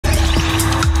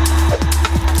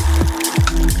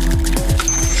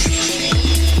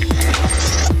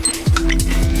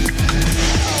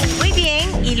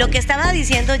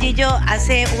diciendo, Gillo,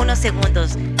 hace unos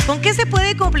segundos, ¿con qué se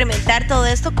puede complementar todo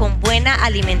esto? Con buena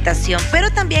alimentación. Pero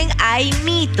también hay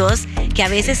mitos que a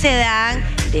veces se dan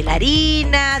de la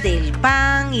harina, del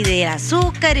pan y del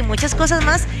azúcar y muchas cosas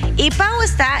más. Y Pau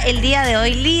está el día de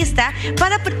hoy lista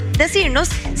para decirnos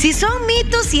si son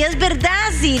mitos, si es verdad,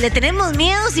 si le tenemos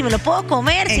miedo, si me lo puedo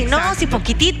comer, si no, si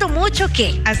poquitito, mucho,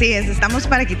 ¿qué? Así es, estamos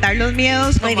para quitar los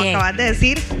miedos, como acabas de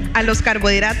decir, a los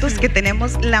carbohidratos que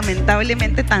tenemos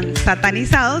lamentablemente tan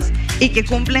satanizados y que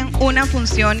cumplen una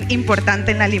función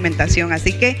importante en la alimentación.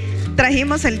 Así que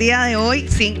trajimos el día de hoy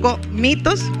 5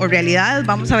 mitos o realidades,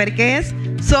 vamos a ver qué es,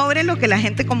 sobre lo que la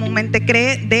gente comúnmente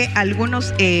cree de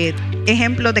algunos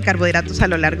ejemplos de carbohidratos a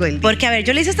lo largo del día. Porque, a ver,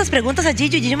 yo le hice estas preguntas a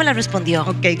Gillo y Gillo me las respondió.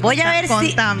 Okay, voy a ver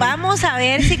si, vamos a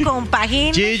ver si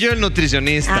compagina. Gillo, el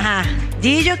nutricionista. Ajá,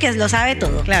 Gillo que lo sabe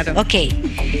todo. Claro. Ok,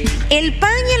 ¿el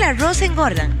pan y el arroz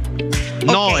engordan?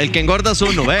 No, el que engorda es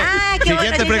uno, ¿ve?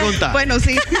 Siguiente pregunta. Bueno,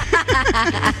 sí.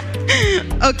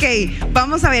 Ok,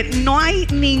 vamos a ver, no hay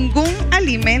ningún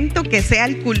alimento que sea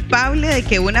el culpable de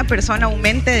que una persona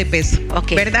aumente de peso,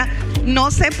 ¿verdad?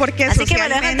 No sé por qué así socialmente... que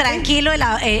me lo dejan tranquilo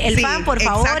el sí, pan, por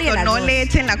favor, exacto, y el arroz. no le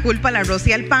echen la culpa al arroz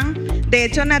y al pan. De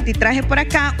hecho, Nati, traje por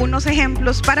acá unos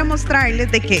ejemplos para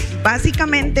mostrarles de que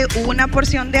básicamente una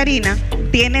porción de harina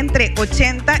tiene entre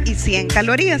 80 y 100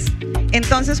 calorías.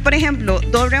 Entonces, por ejemplo,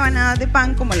 2 rebanadas de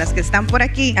pan, como las que están por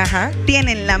aquí,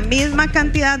 tienen la misma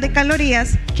cantidad de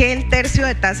calorías que el tercio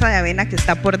de taza de avena que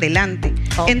está por delante.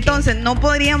 Entonces, no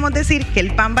podríamos decir que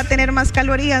el pan va a tener más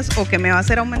calorías o que me va a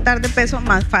hacer aumentar de peso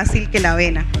más fácil que la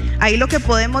avena. Ahí lo que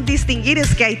podemos distinguir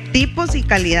es que hay tipos y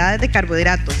calidades de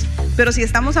carbohidratos. Pero si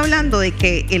estamos hablando de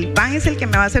que el pan es el que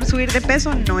me va a hacer subir de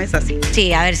peso, no es así.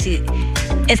 Sí, a ver si...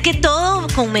 Es que todo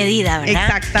con medida, ¿verdad?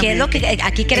 Exactamente. Que es lo que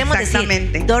aquí queremos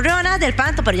decir. 2 rebanadas del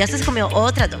pan, pero ya se comió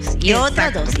otras 2 y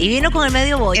otras 2 y vino con el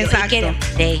medio bollo. Exacto.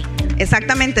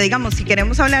 Exactamente, digamos, si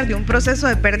queremos hablar de un proceso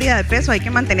de pérdida de peso, hay que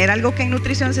mantener algo que en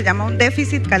nutrición se llama un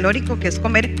déficit calórico, que es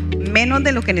comer menos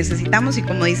de lo que necesitamos, y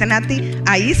como dice Nati,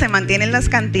 ahí se mantienen las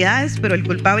cantidades, pero el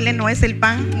culpable no es el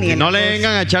pan ni el arroz. No le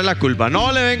vengan a echar la culpa,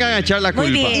 no le vengan a echar la culpa.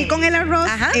 Muy bien. Y con el arroz,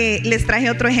 les traje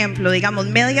otro ejemplo, digamos,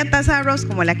 media taza de arroz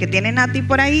como la que tiene Nati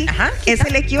por ahí, es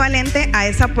el equivalente a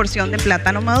esa porción de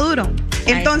plátano maduro.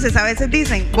 Entonces, a veces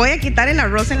dicen, voy a quitar el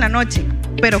arroz en la noche,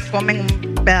 pero comen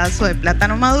un pedazo de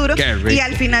plátano maduro y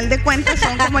al final de cuentas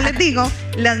son, como les digo,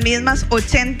 las mismas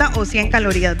 80 o 100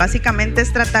 calorías. Básicamente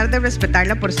es tratar de respetar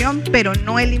la porción, pero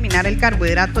no eliminar el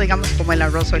carbohidrato, digamos, como el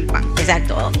arroz o el pan.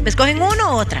 Exacto. ¿Escogen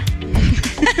uno u otra?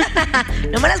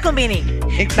 No me las combinen.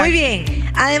 Exacto. Muy bien.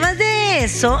 Además de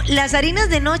eso, las harinas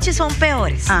de noche son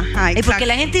peores. Ajá, exacto. Porque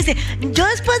la gente dice, yo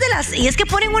después de las... Y es que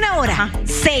ponen una hora,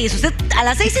 6. Usted a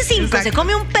las 6:05 se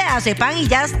come un pedazo de pan y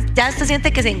ya se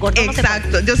siente que se engorda.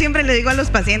 Exacto. Yo siempre le digo a los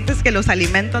pacientes que los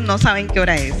alimentos no saben qué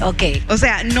hora es. Ok. O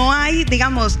sea, no hay,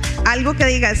 digamos, algo que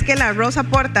diga, es que el arroz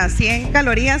aporta 100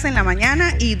 calorías en la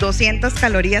mañana y 200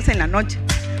 calorías en la noche,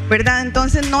 ¿verdad?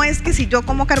 Entonces no es que si yo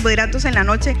como carbohidratos en la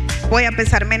noche voy a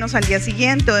pesar menos al día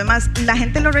siguiente o demás. La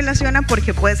gente lo relaciona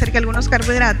porque puede ser que algunos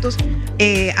carbohidratos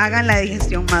hagan la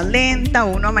digestión más lenta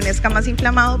o uno amanezca más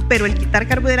inflamado, pero el quitar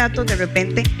carbohidratos de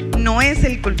repente no es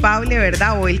el culpable,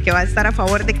 ¿verdad? O el que va a estar a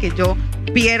favor de que yo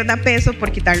pierda peso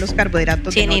por quitar los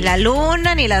carbohidratos. Sí, ni la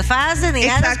luna, ni las fases, ni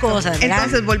esas cosas, ¿verdad?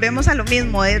 Entonces volvemos a lo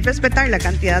mismo, es respetar la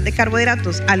cantidad de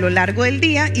carbohidratos a lo largo del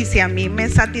día, y si a mí me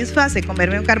satisface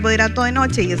comerme un carbohidrato de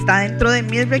noche y está dentro de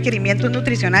mis requerimientos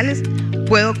nutricionales,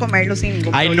 puedo comerlo sin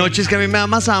ningún problema. Hay noches que a mí me da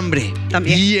más hambre.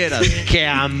 También. Vieras, qué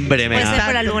hambre me da. Puede ser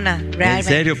por la luna, realmente. En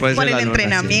serio, puede ser por la el luna,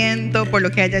 entrenamiento, por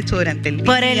lo que haya hecho durante el día.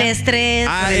 Por el estrés.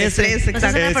 Por el estrés, exacto.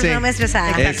 Pues es una persona muy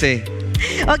estresada. Ese.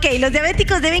 Ok, los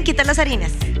diabéticos deben quitar las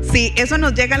harinas. Sí, eso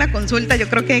nos llega a la consulta, yo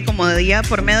creo que como de día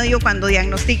por medio, cuando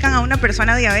diagnostican a una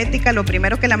persona diabética, lo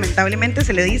primero que lamentablemente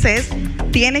se le dice es,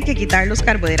 tiene que quitar los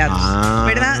carbohidratos,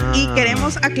 ¿verdad? Y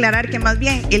queremos aclarar que más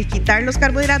bien el quitar los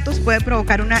carbohidratos puede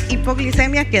provocar una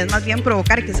hipoglicemia, que es más bien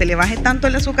provocar que se le baje tanto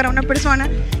el azúcar a una persona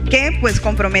que pues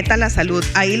comprometa la salud.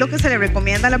 Ahí lo que se le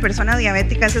recomienda a la persona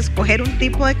diabética es escoger un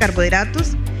tipo de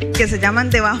carbohidratos que se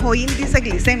llaman de bajo índice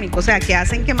glicémico, o sea, que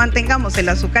hacen que mantengamos el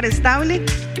azúcar estable,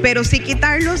 pero sí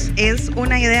quitarlos es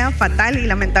una idea fatal y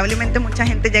lamentablemente mucha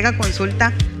gente llega a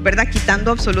consulta, ¿verdad?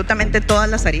 Quitando absolutamente todas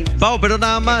las harinas. Pau, pero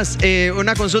nada más,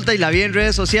 una consulta, y la vi en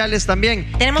redes sociales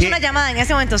también. Tenemos una llamada en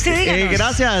ese momento, sí, díganos.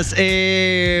 Gracias,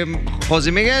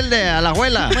 José Miguel de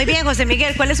Alajuela. Muy bien, José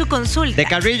Miguel, ¿cuál es su consulta? De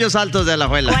Carrillos Altos de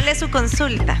Alajuela. ¿Cuál es su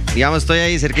consulta? Digamos, estoy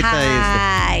ahí cerquita de esto.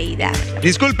 Ay, dame.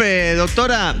 Disculpe,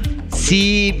 doctora,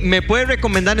 si me puede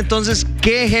recomendar entonces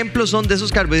 ¿qué ejemplos son de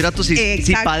esos carbohidratos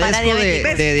si padezco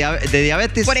de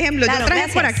diabetes? Por ejemplo, yo traje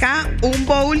por acá un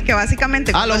bowl que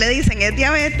básicamente cuando le dicen es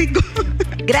diabético.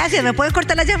 Gracias, ¿me puedes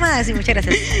cortar las llamadas? Sí, muchas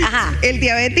gracias. Ajá. El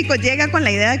diabético llega con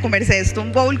la idea de comerse esto,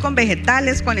 un bowl con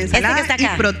vegetales, con ensalada y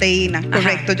proteína.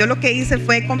 Correcto. Yo lo que hice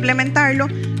fue complementarlo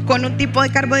con un tipo de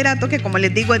carbohidrato que, como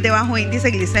les digo, es de bajo índice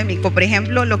glicémico. Por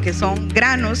ejemplo, lo que son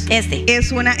granos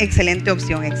es una excelente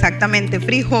opción. Exactamente,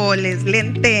 frijoles,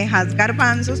 lentejas,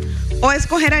 garbanzos, o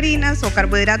escoger harinas o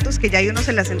carbohidratos que ya uno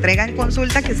se las entrega en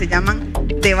consulta, que se llaman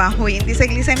de bajo índice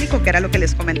glicémico, que era lo que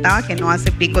les comentaba, que no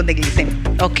hace picos de glicemia.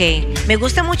 Ok, me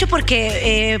gusta mucho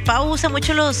porque Pau usa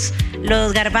mucho los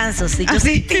garbanzos. Y yo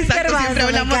sí, exacto, siempre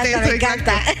hablamos de eso,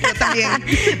 exacto. Yo también.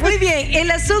 Muy bien, ¿el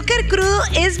azúcar crudo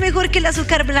es mejor que el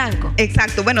azúcar blanco?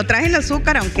 Exacto, bueno, traje el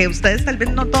azúcar, aunque ustedes tal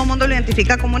vez no todo el mundo lo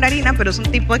identifica como una harina, pero es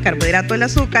un tipo de carbohidrato el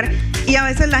azúcar, y a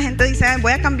veces la gente dice,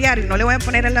 voy a cambiar y no le voy a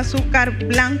poner el azúcar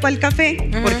blanco al café,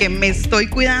 porque me estoy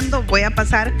cuidando, voy a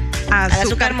pasar a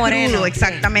azúcar moreno, crudo,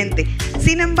 exactamente.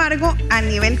 Sin embargo, a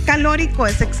nivel calórico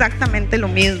es exactamente lo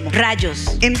mismo.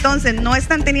 Rayos. Entonces, no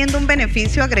están teniendo un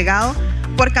beneficio agregado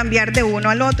por cambiar de uno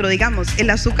al otro. Digamos, el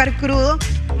azúcar crudo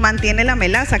mantiene la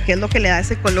melaza, que es lo que le da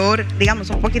ese color, digamos,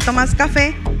 un poquito más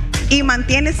café, y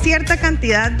mantiene cierta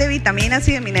cantidad de vitaminas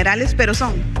y de minerales, pero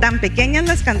son tan pequeñas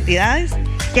las cantidades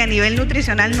que a nivel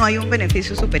nutricional no hay un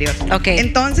beneficio superior.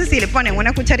 Entonces, si le ponen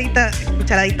una cucharadita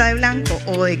de blanco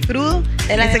o de crudo,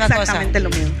 es exactamente lo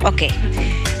mismo.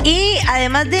 Y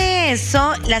además de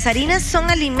eso, las harinas son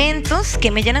alimentos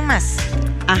que me llenan más.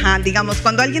 Ajá, digamos,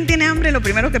 cuando alguien tiene hambre, lo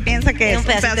primero que piensa que es un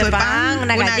pedazo de pan,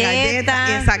 una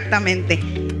galleta. Exactamente.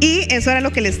 Y eso era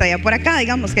lo que les traía por acá.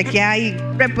 Digamos que aquí hay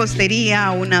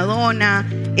repostería, una dona,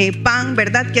 pan,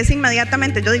 ¿verdad? Que es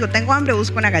inmediatamente, yo digo, tengo hambre,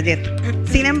 busco una galleta.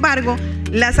 Sin embargo,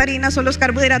 las harinas o los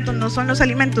carbohidratos no son los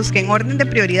alimentos que en orden de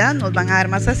prioridad nos van a dar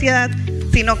más saciedad,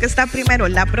 sino que está primero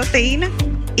la proteína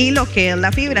y lo que es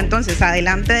la fibra. Entonces,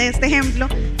 adelante de este ejemplo,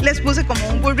 les puse como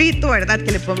un burrito, ¿verdad?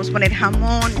 Que le podemos poner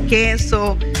jamón,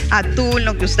 queso, atún,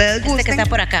 lo que ustedes gusten. Que está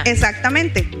por acá.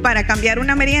 Exactamente. Para cambiar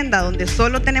una merienda donde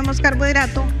solo tenemos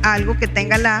carbohidrato, algo que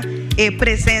tenga la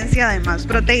presencia de más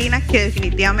proteína, que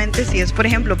definitivamente si es, por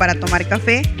ejemplo, para tomar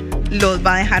café, los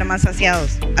va a dejar más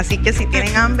saciados. Así que si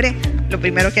tienen hambre, lo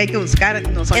primero que hay que buscar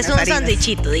no son las harinas. Es un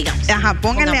sándwichito, digamos. Ajá,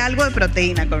 pónganle algo de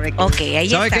proteína, correcto. Ahí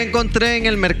está. ¿Sabe qué encontré en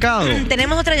el mercado?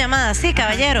 Tenemos otra llamada, sí,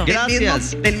 caballero.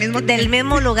 Gracias. Del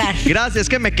mismo lugar. Gracias,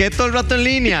 que me quedé todo el rato en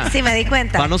línea. Sí, me di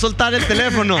cuenta. Para no soltar el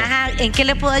teléfono. Ajá, ¿en qué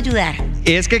le puedo ayudar?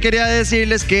 Es que quería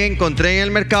decirles que encontré en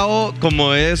el mercado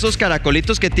como esos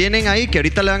caracolitos que tienen ahí, que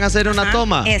ahorita le van a hacer una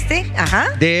toma.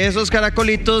 De esos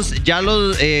caracolitos ya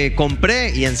los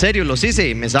compré y en serio los hice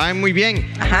y me saben muy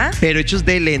bien. Pero hechos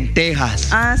de lentejas.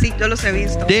 Sí, yo los he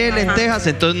visto. De lentejas,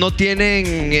 entonces no tienen...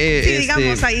 sí,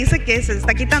 digamos, ahí dice que se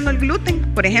está quitando el gluten,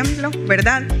 por ejemplo,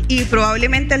 ¿verdad? Y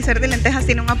probablemente el ser de lentejas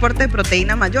tiene un aporte de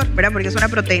proteína mayor, ¿verdad? Porque es una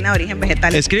proteína de origen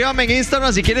vegetal. Escríbame en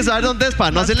Instagram si quieres saber dónde es, para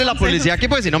no hacerle la publicidad aquí,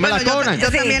 porque si no me la cobran. Yo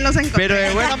también los encontré. Pero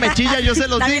de buena mechilla yo se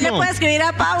los digo. También le puede escribir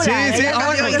a Paula. Sí,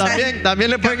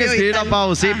 también le pueden escribir a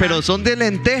Pau, sí, pero son de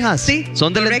lentejas. Sí,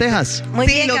 son de lentejas. Muy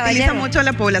bien, lo utiliza mucho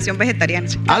la población vegetariana.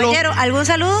 Caballero, ¿algún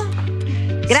saludo?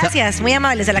 Gracias, muy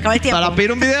amable, se le acabó el tiempo. ¿Para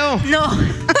pedir un video? No,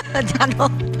 ya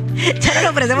no le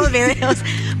ofrecemos videos.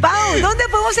 Pau, ¿dónde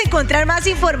podemos encontrar más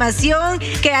información?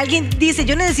 Que alguien dice,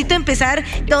 yo necesito empezar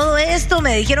todo esto,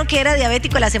 me dijeron que era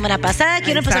diabético la semana pasada,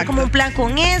 quiero empezar como un plan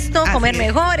con esto, comer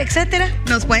mejor, etcétera.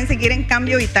 Nos pueden seguir en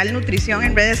Cambio Vital Nutrición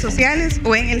en redes sociales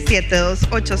o en el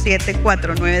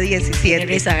 72874917. Qué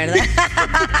risa, ¿verdad?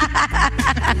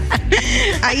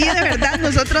 Ahí de verdad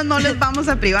nosotros no les vamos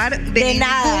a privar de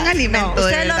ningún alimento. No,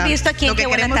 ustedes lo han visto aquí en Qué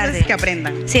Buena Tarde. Es que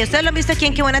aprendan. Sí, ustedes lo han visto aquí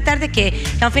en Qué Buena Tarde, que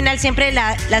al final siempre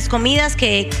las comidas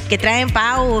que traen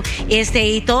Pau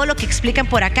y todo lo que explican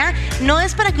por acá, no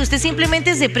es para que usted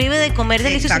simplemente se prive de comer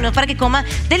delicioso, sino para que coma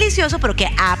delicioso, pero que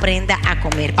aprenda a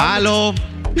comer.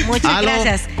 Muchas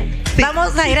gracias. Sí.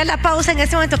 Vamos a ir a la pausa en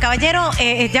este momento, caballero.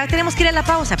 Ya tenemos que ir a la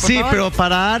pausa, por favor. Pero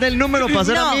para dar el número, para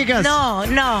ser amigas. No.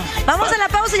 Vamos a la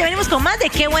pausa y ya venimos con más de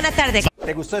Qué Buena Tarde.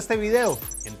 ¿Te gustó este video?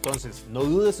 Entonces no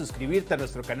dudes en suscribirte a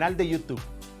nuestro canal de YouTube.